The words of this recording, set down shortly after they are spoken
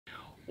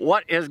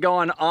What is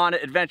going on,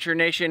 Adventure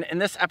Nation? In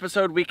this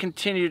episode, we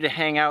continue to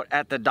hang out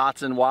at the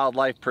Dotson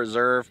Wildlife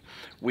Preserve.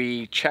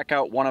 We check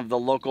out one of the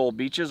local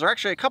beaches, or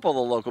actually a couple of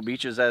the local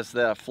beaches as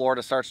the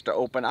Florida starts to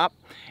open up.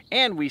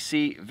 And we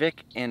see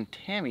Vic and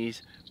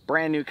Tammy's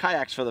brand new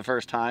kayaks for the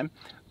first time.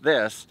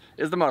 This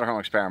is the Motorhome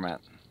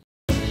Experiment.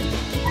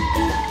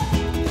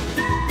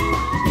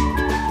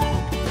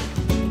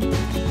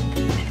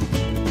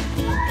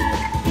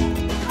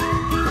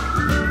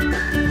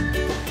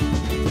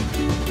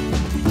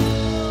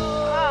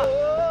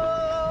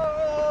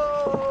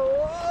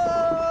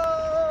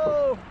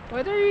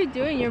 What are you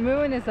doing? You're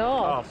moving us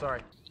all. Oh,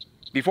 sorry.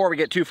 Before we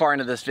get too far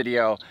into this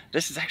video,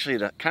 this is actually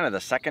kind of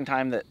the second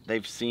time that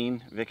they've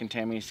seen Vic and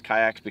Tammy's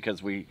kayaks,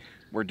 because we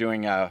were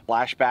doing a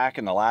flashback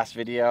in the last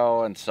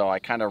video, and so I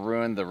kind of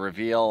ruined the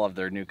reveal of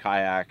their new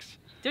kayaks.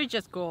 They're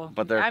just cool.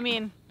 But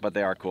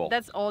they are cool.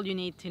 That's all you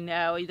need to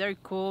know. They're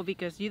cool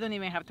because you don't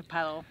even have to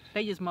pedal.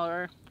 They use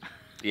motor.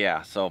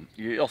 Yeah, so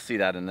you'll see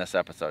that in this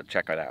episode.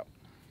 Check it out.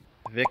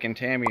 Vic and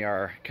Tammy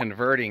are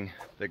converting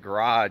the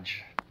garage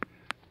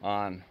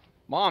on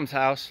Mom's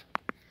house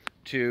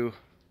to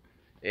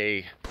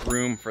a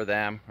room for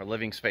them, or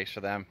living space for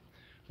them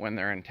when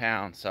they're in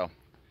town. So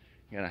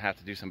you're gonna have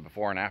to do some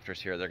before and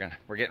afters here.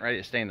 We're getting ready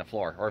to stain the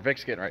floor, or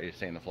Vic's getting ready to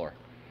stain the floor.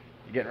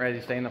 You getting ready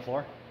to stain the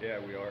floor? Yeah,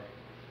 we are.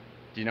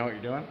 Do you know what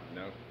you're doing?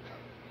 No.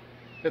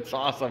 It's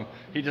awesome.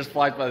 He just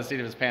flies by the seat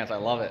of his pants. I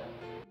love it.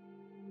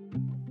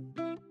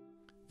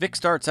 Vic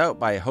starts out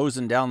by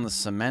hosing down the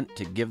cement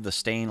to give the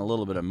stain a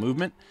little bit of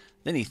movement.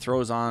 Then he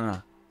throws on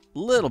a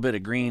little bit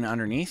of green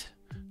underneath,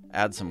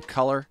 add some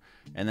color,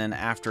 and then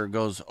after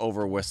goes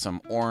over with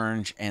some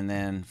orange, and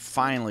then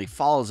finally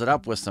follows it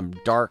up with some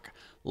dark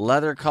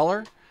leather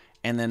color.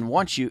 And then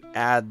once you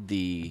add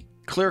the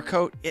clear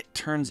coat, it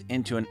turns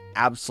into an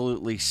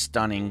absolutely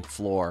stunning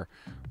floor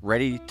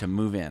ready to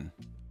move in.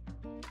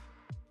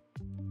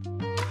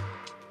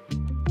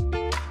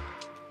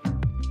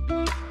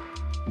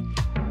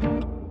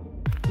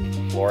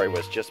 Lori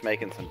was just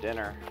making some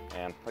dinner,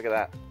 and look at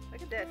that.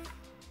 Look at this.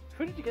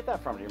 Who did you get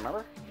that from? Do you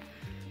remember?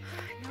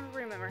 I don't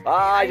remember.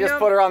 I just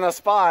put her on the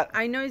spot.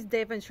 I know it's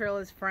Dave and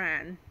Shirley's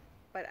friend,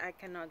 but I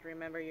cannot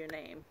remember your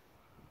name.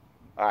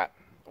 All right.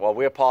 Well,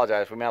 we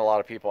apologize. We met a lot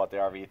of people at the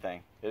RV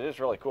thing. It is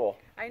really cool.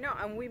 I know,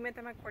 and we met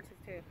them at Quartz's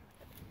too.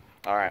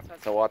 All right.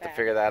 So we'll have to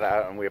figure that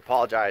out, and we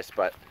apologize,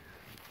 but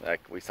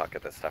we suck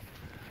at this stuff.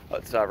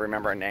 Let's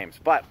remember our names.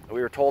 But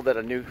we were told that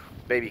a new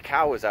baby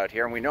cow was out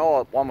here, and we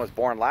know one was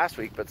born last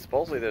week, but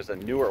supposedly there's a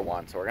newer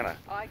one, so we're going to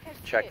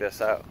check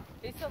this out.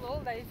 It's a little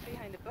that is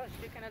behind the bush.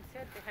 You cannot see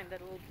it behind that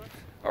little bush.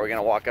 Are we going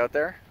to walk out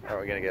there, or are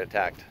we going to get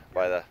attacked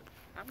by the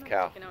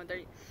cow? I'm not walking out there.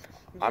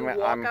 You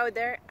walk out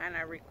there and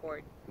I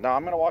record. No,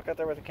 I'm going to walk out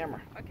there with the camera.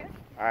 Okay.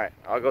 All right.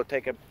 I'll go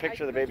take a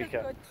picture of the baby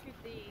cow. Go to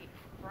the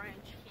branch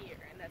here,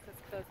 and that's as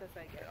close as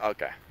I get.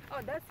 Okay.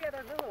 Oh, that's the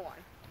other little one.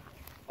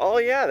 Oh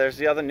yeah, there's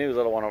the other new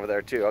little one over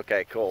there too.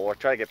 Okay, cool. We'll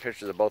try to get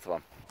pictures of both of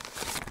them.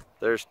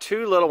 There's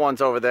two little ones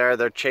over there.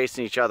 They're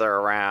chasing each other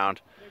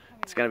around.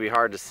 It's going to be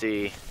hard to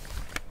see.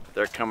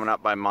 They're coming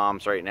up by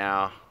Mom's right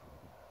now.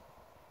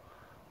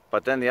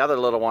 But then the other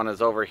little one is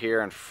over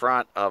here in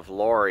front of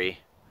Lori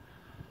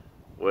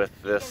with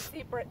this.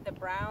 You can see the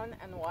brown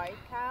and white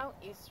cow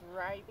is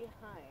right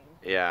behind.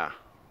 Yeah.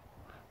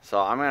 So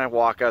I'm going to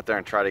walk out there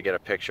and try to get a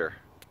picture.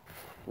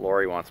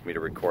 Lori wants me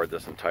to record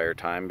this entire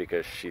time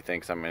because she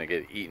thinks I'm going to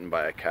get eaten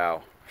by a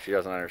cow. She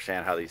doesn't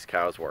understand how these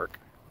cows work.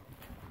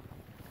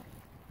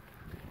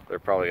 They're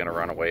probably going to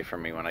run away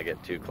from me when I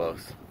get too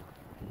close.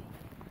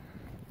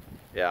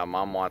 Yeah,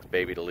 Mom wants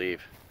baby to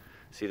leave.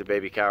 See the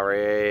baby cow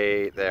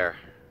right there.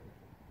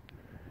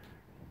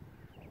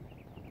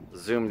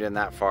 Zoomed in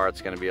that far,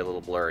 it's going to be a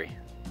little blurry.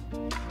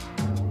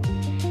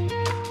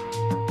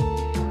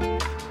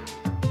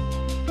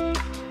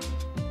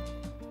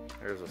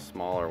 There's a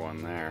smaller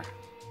one there.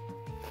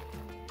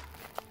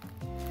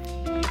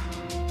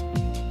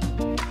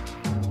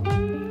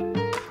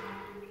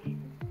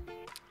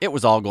 It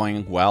was all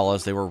going well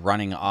as they were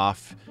running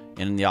off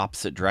in the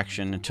opposite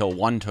direction until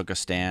one took a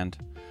stand,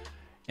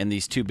 and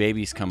these two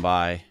babies come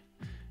by,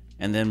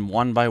 and then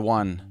one by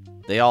one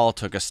they all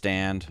took a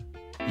stand.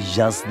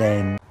 Just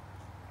then.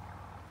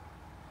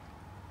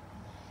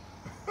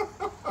 They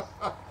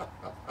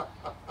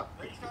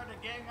started to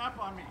gang up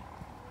on me.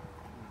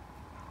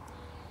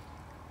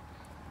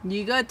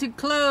 You got too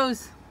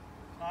close.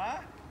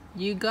 Huh?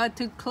 You got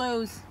too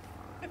close.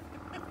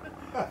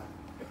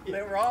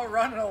 They were all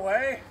running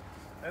away.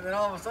 And then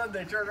all of a sudden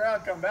they turn around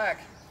and come back.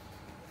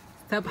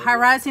 Stop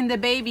harassing the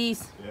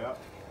babies. Yeah.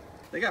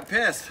 They got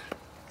pissed.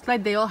 It's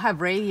like they all have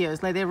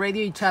radios, like they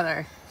radio each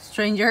other.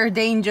 Stranger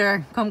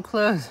danger, come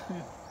close.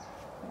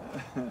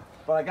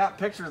 But I got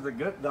pictures of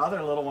the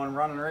other little one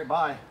running right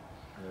by.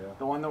 Yeah.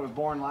 The one that was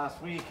born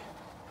last week.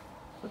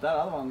 But that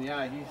other one,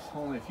 yeah, he's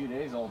only a few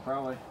days old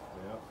probably.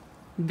 Yeah.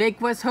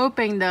 Vic was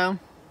hoping though.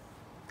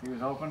 He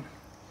was hoping.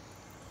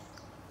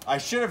 I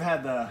should have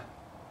had the...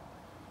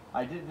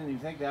 I didn't even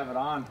think to have it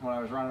on when I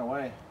was running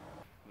away.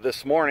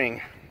 This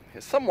morning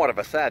is somewhat of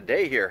a sad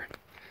day here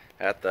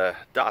at the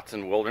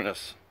Dotson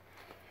Wilderness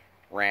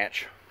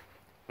ranch.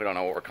 We don't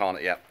know what we're calling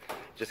it yet.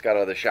 Just got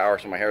out of the shower,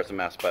 so my hair's a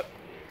mess. But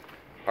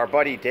our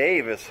buddy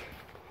Dave is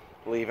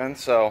leaving,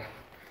 so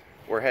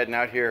we're heading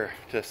out here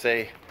to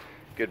say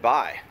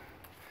goodbye.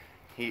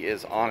 He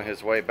is on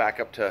his way back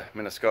up to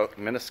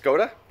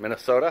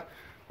Minnesota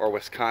or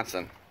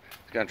Wisconsin.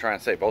 He's gonna try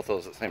and say both of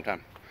those at the same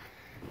time.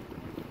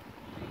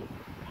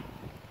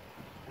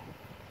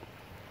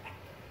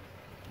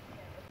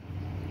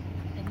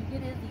 And you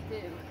get Izzy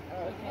too.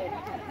 Okay.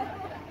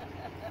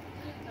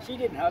 She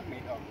didn't hug me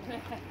though.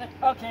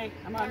 Okay,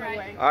 I'm on my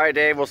way. All right,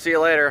 Dave, we'll see you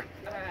later.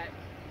 All right.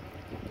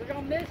 We're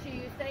gonna miss you.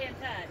 You stay in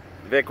touch.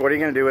 Vic, what are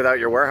you gonna do without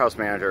your warehouse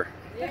manager?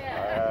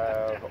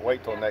 Yeah.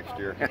 Wait till next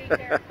year. Be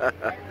careful.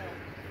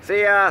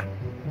 See ya.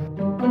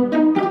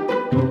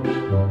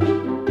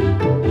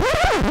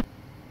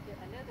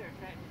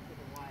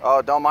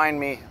 Oh, don't mind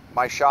me,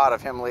 my shot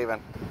of him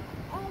leaving.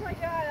 Oh my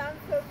God, I'm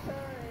so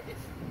sorry.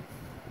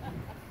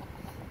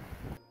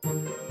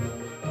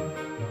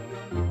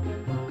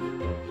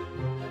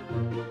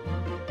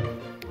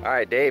 All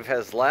right, Dave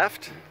has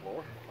left.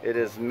 It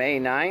is May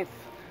 9th.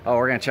 Oh,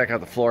 we're gonna check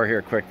out the floor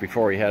here quick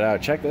before we head out.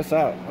 Check this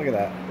out, look at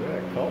that.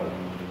 Yeah, color.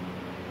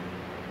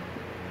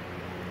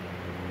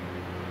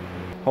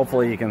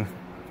 Hopefully you can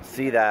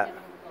see that.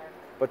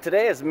 But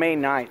today is May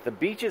 9th. The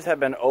beaches have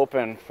been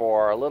open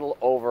for a little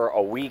over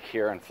a week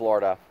here in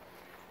Florida.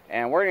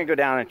 And we're gonna go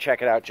down and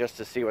check it out just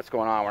to see what's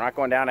going on. We're not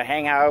going down to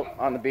hang out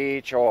on the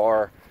beach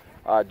or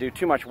do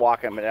too much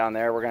walking down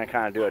there. We're gonna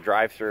kind of do a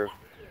drive-through.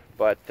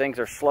 But things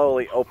are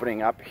slowly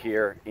opening up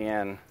here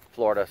in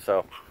Florida,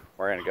 so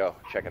we're gonna go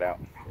check it out.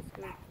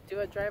 Do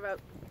a drive out.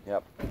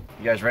 Yep.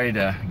 You guys ready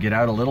to get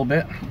out a little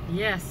bit?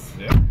 Yes.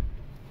 Yeah.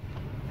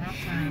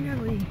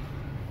 Finally.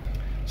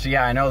 So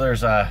yeah, I know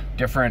there's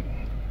different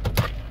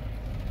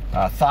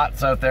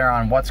thoughts out there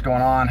on what's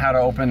going on, how to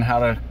open, how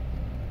to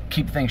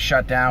keep things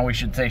shut down. We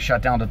should say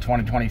shut down to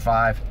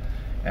 2025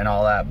 and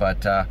all that,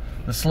 but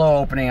the slow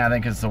opening I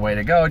think is the way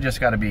to go. Just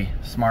got to be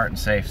smart and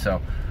safe.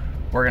 So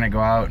we're gonna go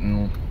out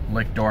and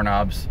lick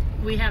doorknobs.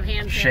 We have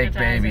hand sanitizer. Shake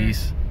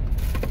babies.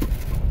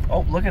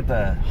 Oh, look at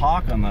the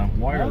hawk on the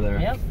wire there.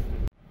 Yep.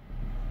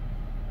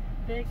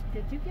 Vic,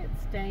 did you get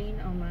stain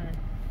on my...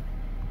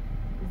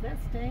 Is that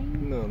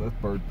stain? No, that's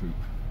bird poop.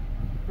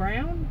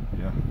 Brown?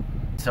 Yeah.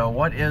 So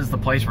what is the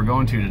place we're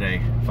going to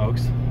today,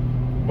 folks?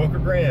 Boca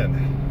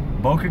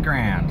Grande. Boca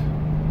Grande.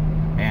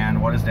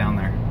 And what is down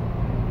there?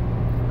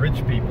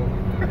 Rich people.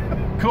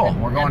 Cool.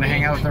 We're going to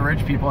hang out with the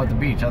rich people at the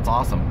beach. That's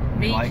awesome.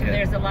 We Beach, like and it.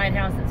 there's a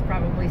lighthouse that's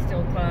probably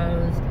still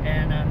closed,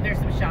 and there's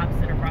some shops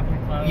that are probably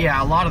closed.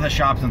 Yeah, a lot of the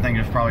shops and things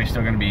are probably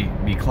still going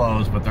to be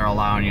closed, but they're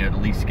allowing you to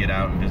at least get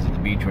out and visit the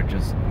beach,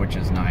 which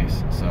is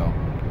nice. So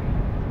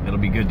it'll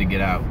be good to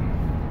get out.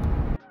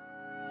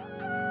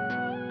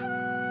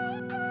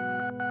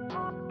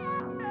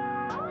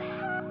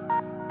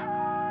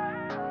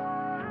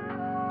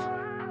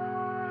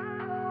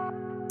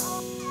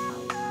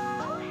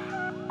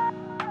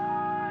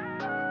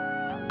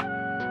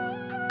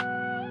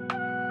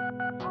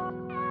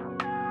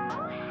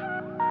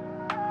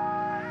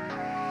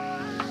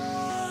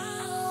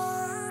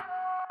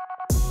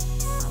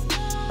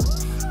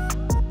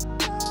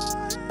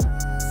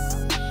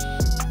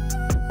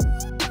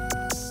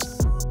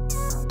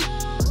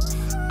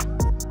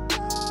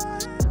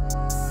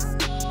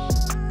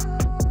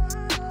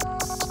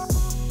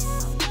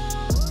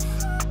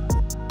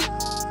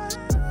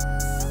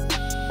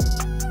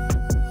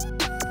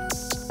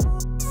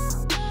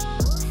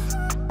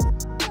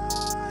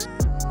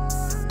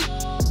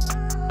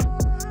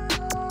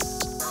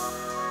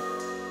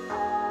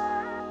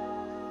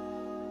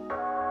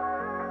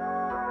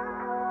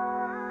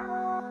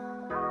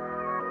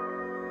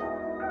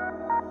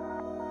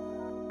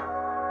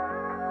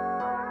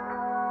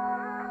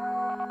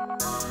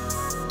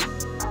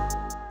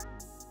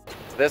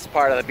 This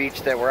part of the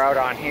beach that we're out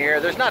on here,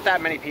 there's not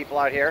that many people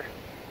out here.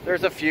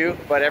 There's a few,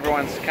 but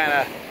everyone's kind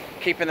of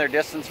keeping their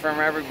distance from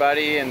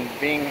everybody and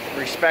being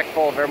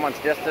respectful of everyone's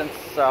distance.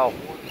 So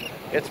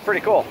it's pretty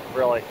cool,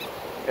 really.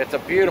 It's a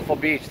beautiful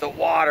beach. The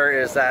water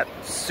is that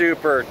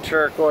super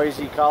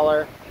turquoisey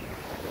color.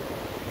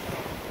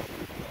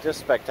 Just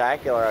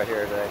spectacular out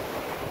here today.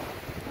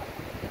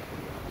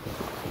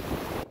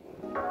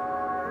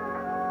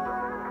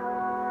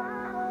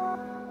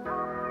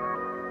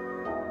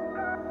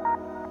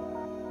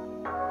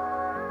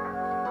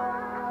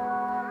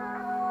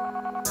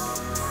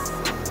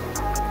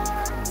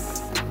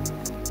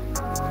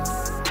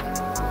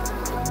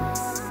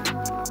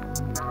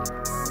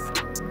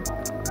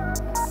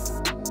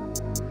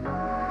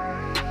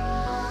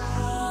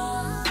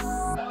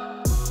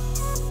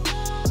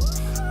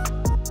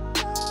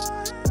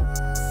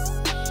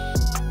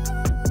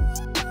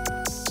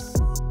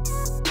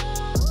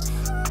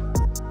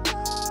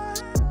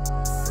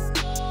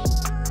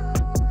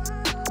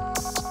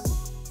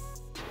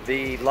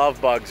 The love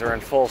bugs are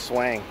in full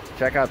swing.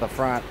 Check out the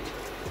front.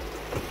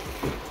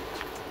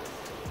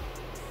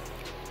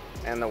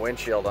 And the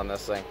windshield on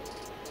this thing.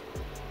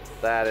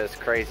 That is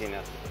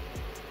craziness.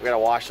 We gotta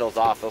wash those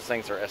off. Those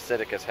things are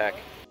acidic as heck.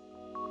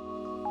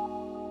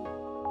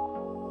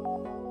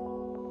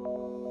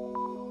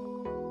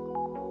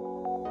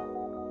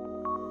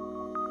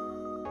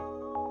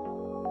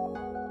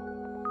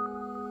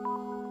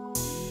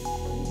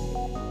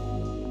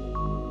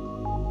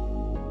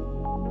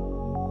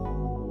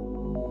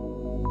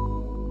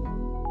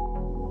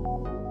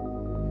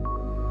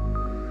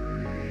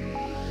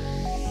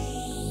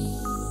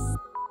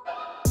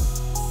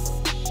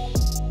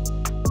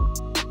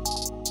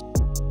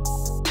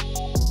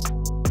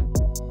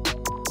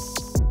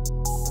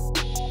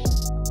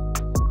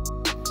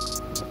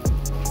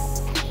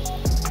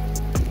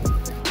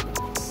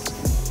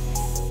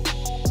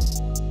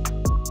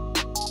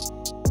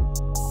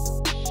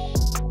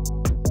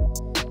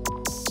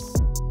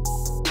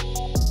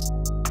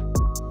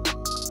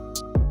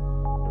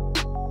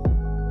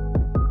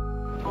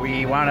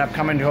 We wound up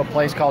coming to a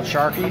place called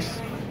Sharky's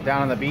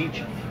down on the beach,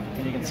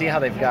 and you can see how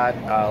they've got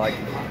like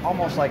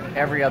almost like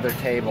every other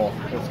table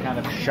is kind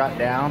of shut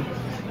down.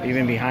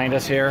 Even behind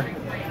us here,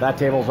 that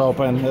table's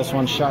open, this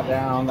one's shut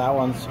down, that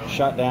one's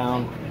shut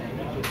down,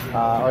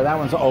 or that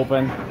one's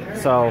open,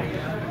 so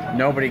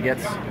nobody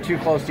gets too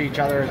close to each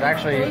other. It's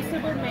actually,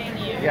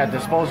 yeah,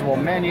 disposable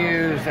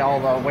menus. All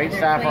the wait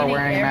staff are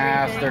wearing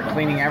masks. They're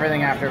cleaning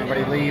everything after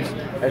everybody leaves,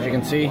 as you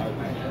can see.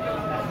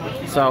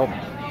 So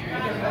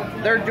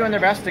they're doing their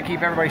best to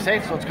keep everybody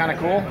safe, so it's kind of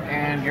cool,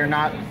 and you're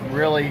not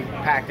really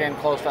packed in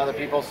close to other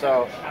people,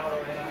 so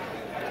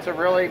it's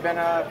really been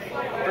a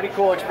pretty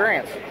cool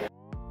experience.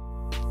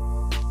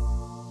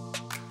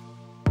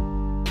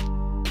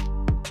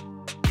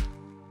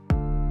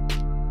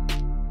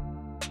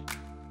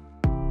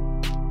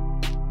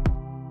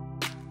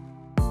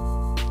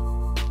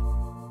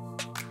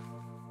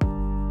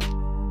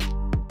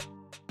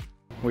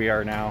 We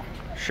are now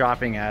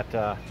shopping at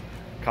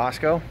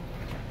Costco,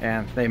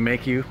 and they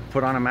make you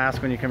put on a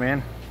mask when you come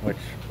in, which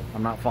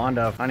I'm not fond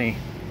of. Honey,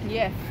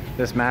 Yes.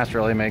 this mask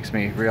really makes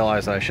me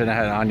realize I shouldn't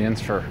have had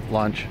onions for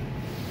lunch.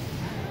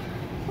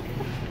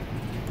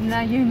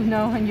 Now you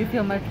know and you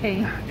feel my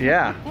pain.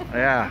 Yeah,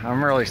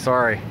 I'm really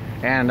sorry.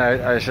 And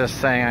I was just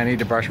saying I need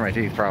to brush my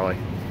teeth probably.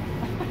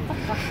 Oh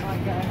my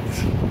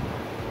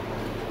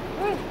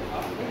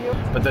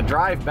God. But the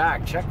drive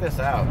back, check this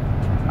out.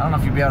 I don't know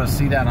if you'll be able to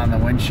see that on the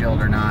windshield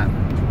or not.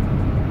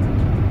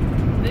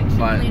 Vic should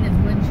clean his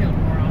windshield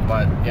more often.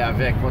 But yeah,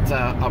 Vic, what's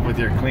up with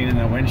your cleaning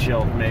the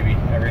windshield maybe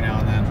every now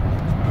and then?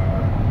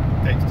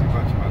 Takes too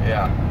much of my time.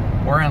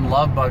 Yeah. We're in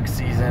love bug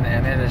season,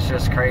 and it is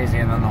just crazy,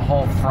 and then the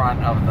whole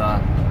front of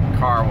the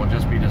car will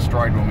just be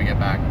destroyed when we get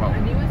back. But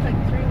And it was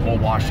like 3 weeks. we'll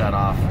wash that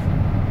off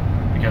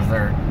because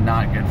they're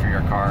not good for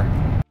your car.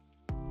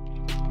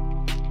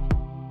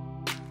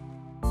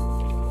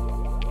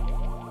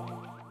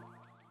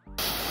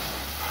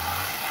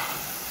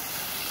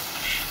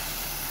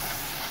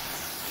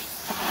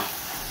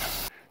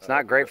 It's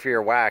not great for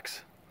your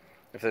wax.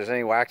 If there's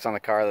any wax on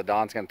the car, the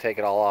Don's gonna take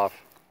it all off.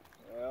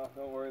 Well,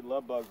 don't worry,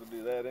 love bugs will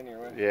do that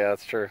anyway. Yeah,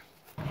 that's true.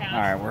 All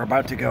right, we're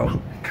about to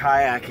go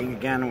kayaking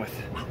again with,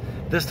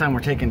 this time we're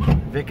taking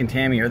Vic and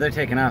Tammy, or they're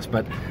taking us,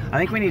 but I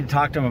think we need to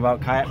talk to them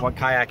about what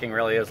kayaking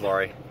really is,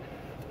 Lori.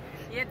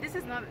 Yeah, this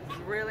is not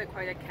really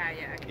quite a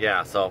kayak.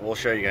 Yeah, so we'll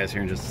show you guys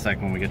here in just a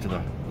second when we get to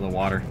the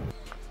water.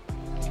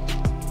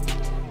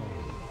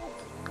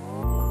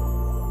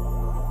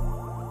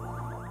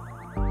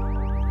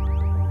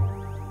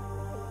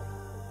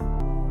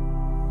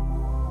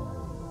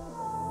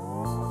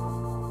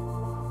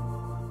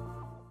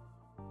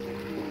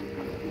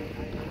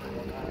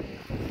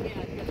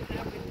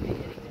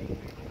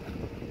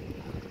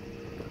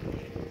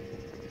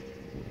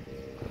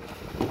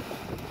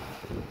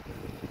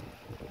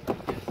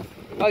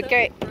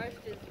 Okay.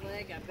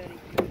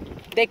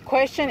 The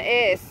question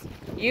is,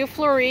 you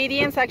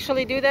Floridians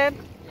actually do that?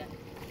 Yeah.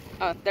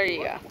 Oh, there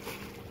you go.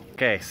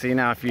 Okay, see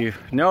now if you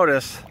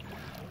notice,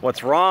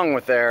 what's wrong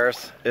with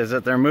theirs is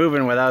that they're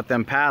moving without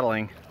them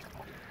paddling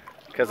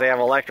because they have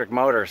electric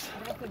motors.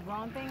 Is that the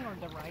wrong thing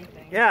or the right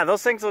thing? Yeah,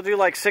 those things will do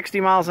like 60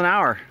 miles an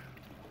hour.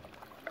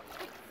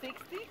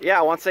 60?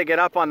 Yeah, once they get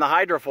up on the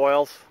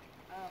hydrofoils.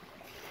 Oh.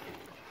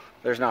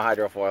 There's no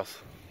hydrofoils.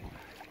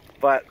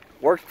 But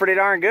works pretty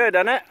darn good,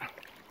 doesn't it?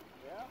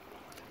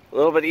 A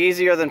little bit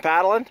easier than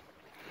paddling.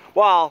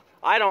 Well,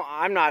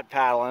 I'm not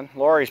paddling.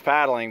 Lori's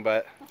paddling,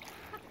 but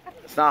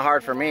it's not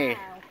hard for me.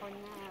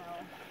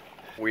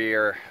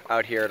 We're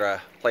out here at a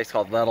place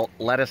called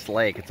Lettuce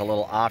Lake. It's a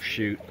little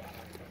offshoot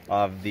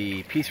of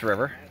the Peace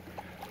River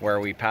where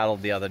we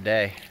paddled the other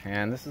day.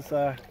 And this is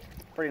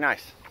pretty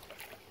nice.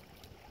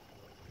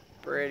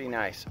 Pretty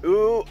nice.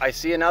 Ooh, I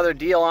see another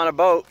deal on a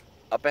boat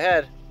up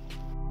ahead.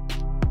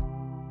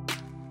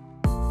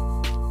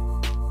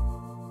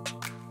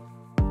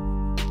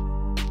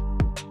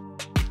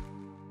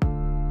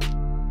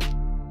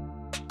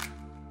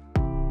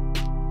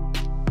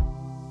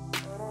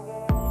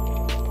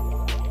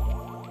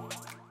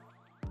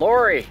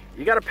 Lori,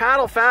 you gotta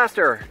paddle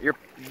faster.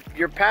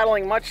 You're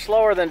paddling much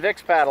slower than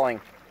Vic's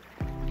paddling.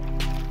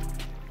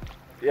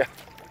 Yeah.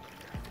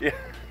 Yeah.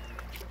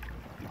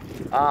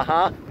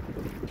 Uh-huh.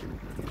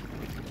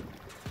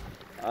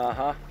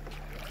 Uh-huh.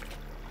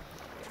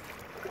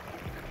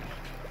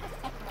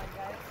 Oh my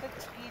God, it's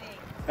so cheating.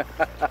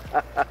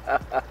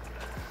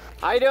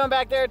 How you doing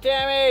back there,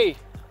 Tammy?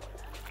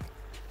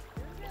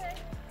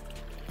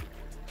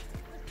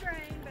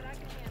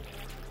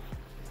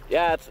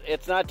 Yeah,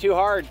 it's not too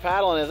hard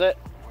paddling, is it?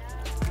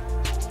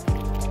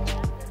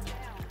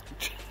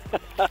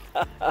 That's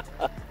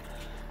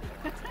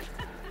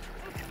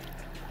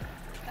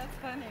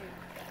funny.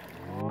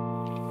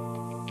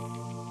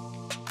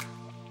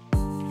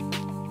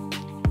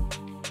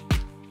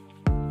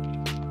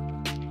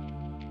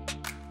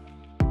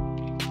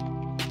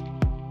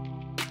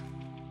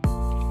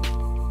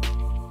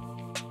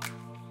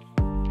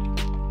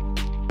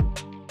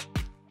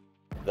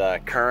 The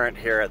current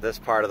here at this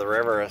part of the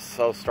river is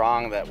so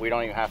strong that we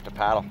don't even have to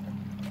paddle.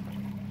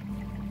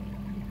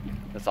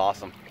 It's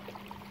awesome.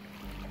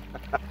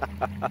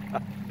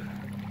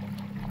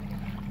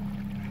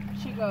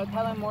 Should go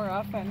tell him more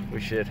often. We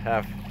should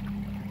have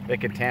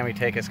Vic and Tammy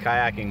take us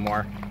kayaking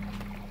more.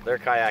 Their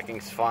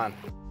kayaking's fun.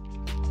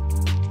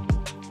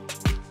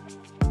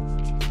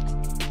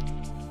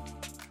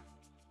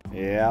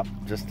 Yep,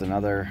 just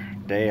another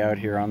day out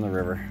here on the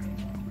river.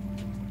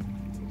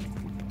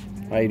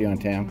 How you doing,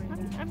 Tam?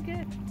 I'm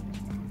good.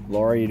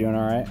 Laura, you doing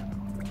all right?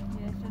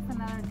 Yeah, it's just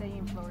another day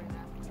in Florida.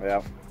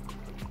 Yep.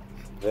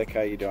 Vic,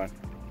 how you doing?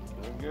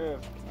 Doing good.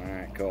 All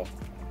right, cool.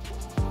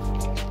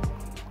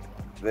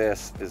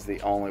 This is the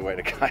only way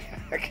to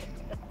kayak.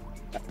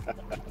 The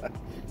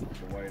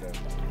way to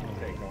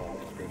take off.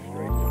 Just go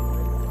straight.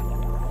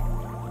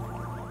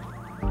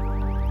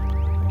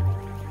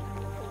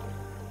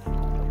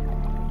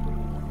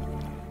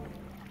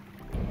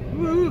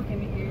 Woo!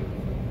 Can you hear?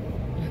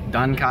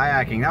 Done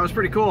kayaking. That was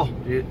pretty cool.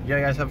 You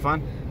guys have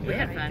fun? We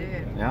had fun.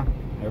 Yeah?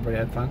 Everybody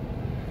had fun?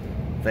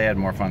 They had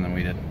more fun than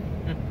we did.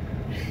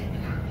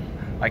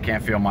 I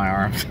can't feel my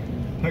arms.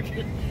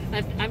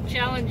 I'm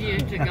challenging you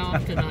to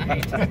golf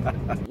tonight.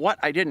 What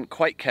I didn't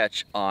quite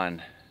catch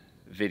on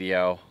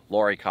video,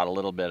 Lori caught a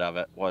little bit of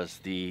it, was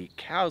the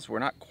cows were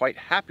not quite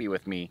happy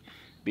with me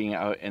being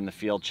out in the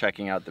field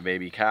checking out the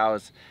baby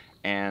cows,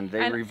 and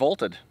they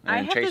revolted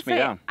and chased me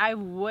down. I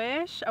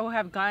wish I would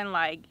have gone,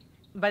 like,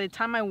 by the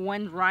time I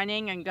went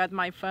running and got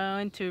my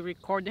phone to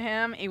record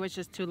him, it was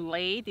just too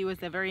late. It was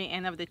the very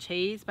end of the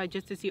chase, but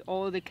just to see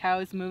all the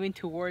cows moving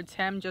towards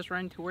him, just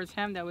running towards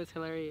him, that was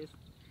hilarious.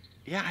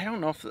 Yeah, I don't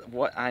know if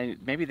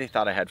maybe they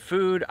thought I had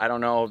food. I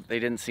don't know. They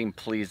didn't seem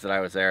pleased that I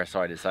was there,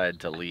 so I decided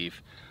to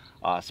leave,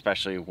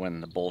 especially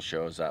when the bull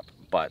shows up.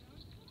 But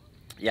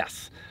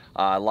yes,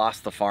 I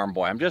lost the farm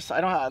boy.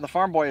 The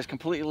farm boy has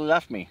completely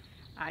left me.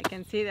 I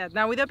can see that.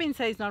 Now, with that being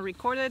said, it's not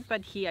recorded,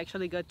 but he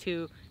actually got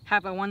to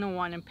have a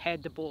one-on-one and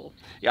pet the bull.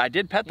 Yeah, I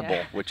did pet the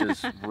bull, which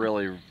is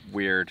really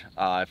weird.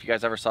 If you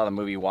guys ever saw the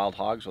movie Wild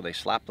Hogs where they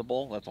slap the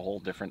bull, that's a whole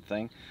different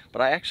thing.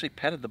 But I actually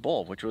petted the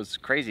bull, which was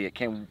crazy. It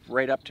came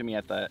right up to me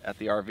at the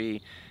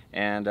RV,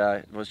 and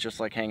it was just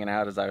like hanging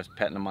out as I was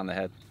petting him on the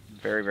head.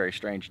 Very, very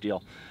strange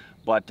deal.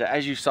 But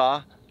as you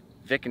saw,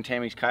 Vic and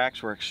Tammy's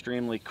kayaks were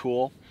extremely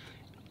cool,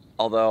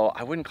 although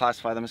I wouldn't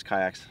classify them as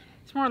kayaks.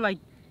 It's more like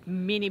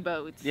mini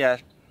boats. Yeah,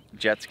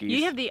 jet skis.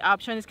 You have the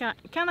option, it's kind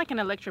of like an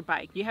electric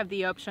bike. You have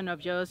the option of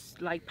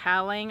just like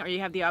paddling, or you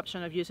have the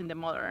option of using the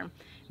motor.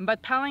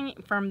 But paddling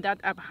from that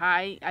up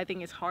high, I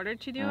think it's harder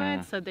to do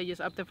it, so they just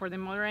opted for the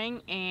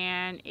motoring,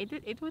 and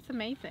it was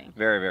amazing.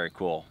 Very, very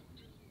cool.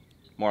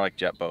 More like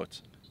jet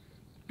boats.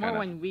 More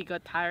when we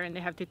got tired and they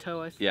have to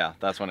tow us. Yeah,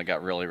 that's when it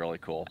got really, really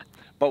cool.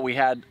 But we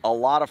had a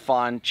lot of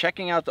fun.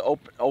 Checking out the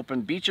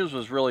open beaches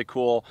was really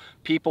cool.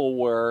 People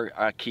were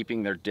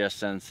keeping their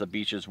distance. The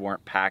beaches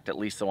weren't packed, at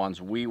least the ones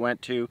we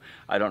went to.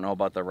 I don't know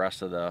about the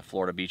rest of the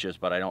Florida beaches,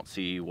 but I don't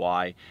see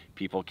why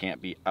people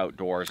can't be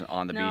outdoors and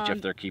on the beach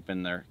if they're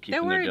keeping their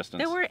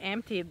distance. They were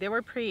empty. They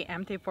were pretty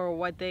empty for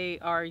what they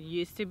are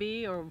used to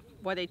be, or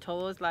what they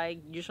told us. Like,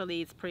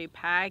 usually it's pretty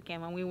packed,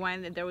 and when we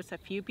went, there was a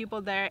few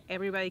people there,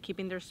 everybody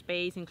keeping their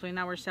space, including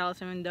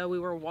ourselves. Even though we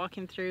were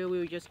walking through, we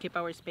would just keep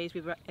our space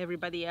with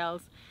everybody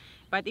else.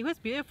 But it was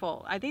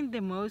beautiful. I think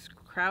the most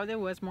crowded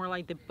was more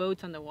like the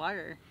boats on the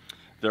water.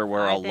 There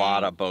were a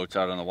lot of boats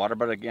out on the water,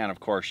 but again,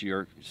 of course,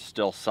 you're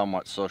still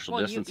somewhat social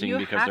distancing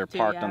because they're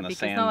parked on the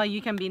sand. It's not like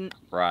you can be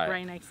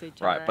right next to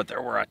each other. Right, but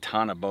there were a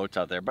ton of boats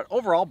out there. But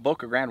overall,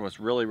 Boca Grande was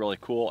really, really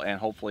cool, and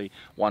hopefully,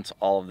 once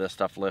all of this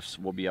stuff lifts,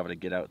 we'll be able to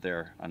get out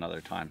there another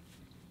time.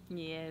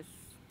 Yes.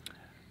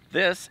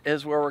 This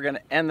is where we're going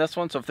to end this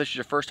one. So if this is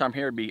your first time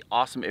here, it'd be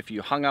awesome if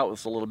you hung out with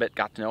us a little bit,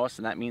 got to know us,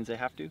 and that means they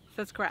have to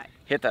subscribe.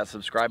 Hit that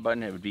subscribe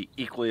button. It would be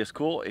equally as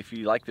cool if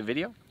you like the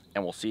video,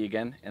 and we'll see you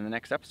again in the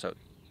next episode.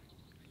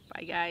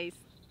 Bye, guys.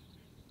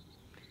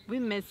 We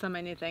missed so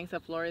many things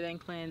of Florida,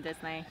 including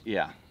Disney.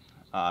 Yeah,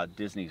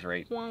 Disney's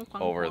right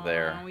over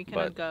there. We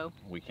cannot go.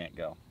 We can't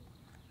go.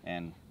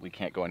 And we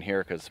can't go in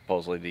here because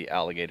supposedly the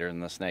alligator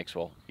and the snakes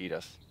will eat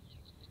us.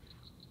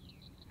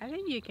 I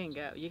think you can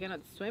go. You cannot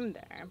swim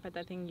there, but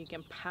I think you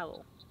can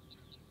paddle.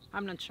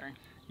 I'm not sure.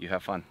 You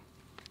have fun.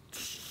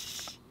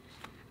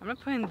 I'm not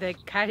putting the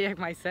kayak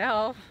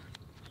myself.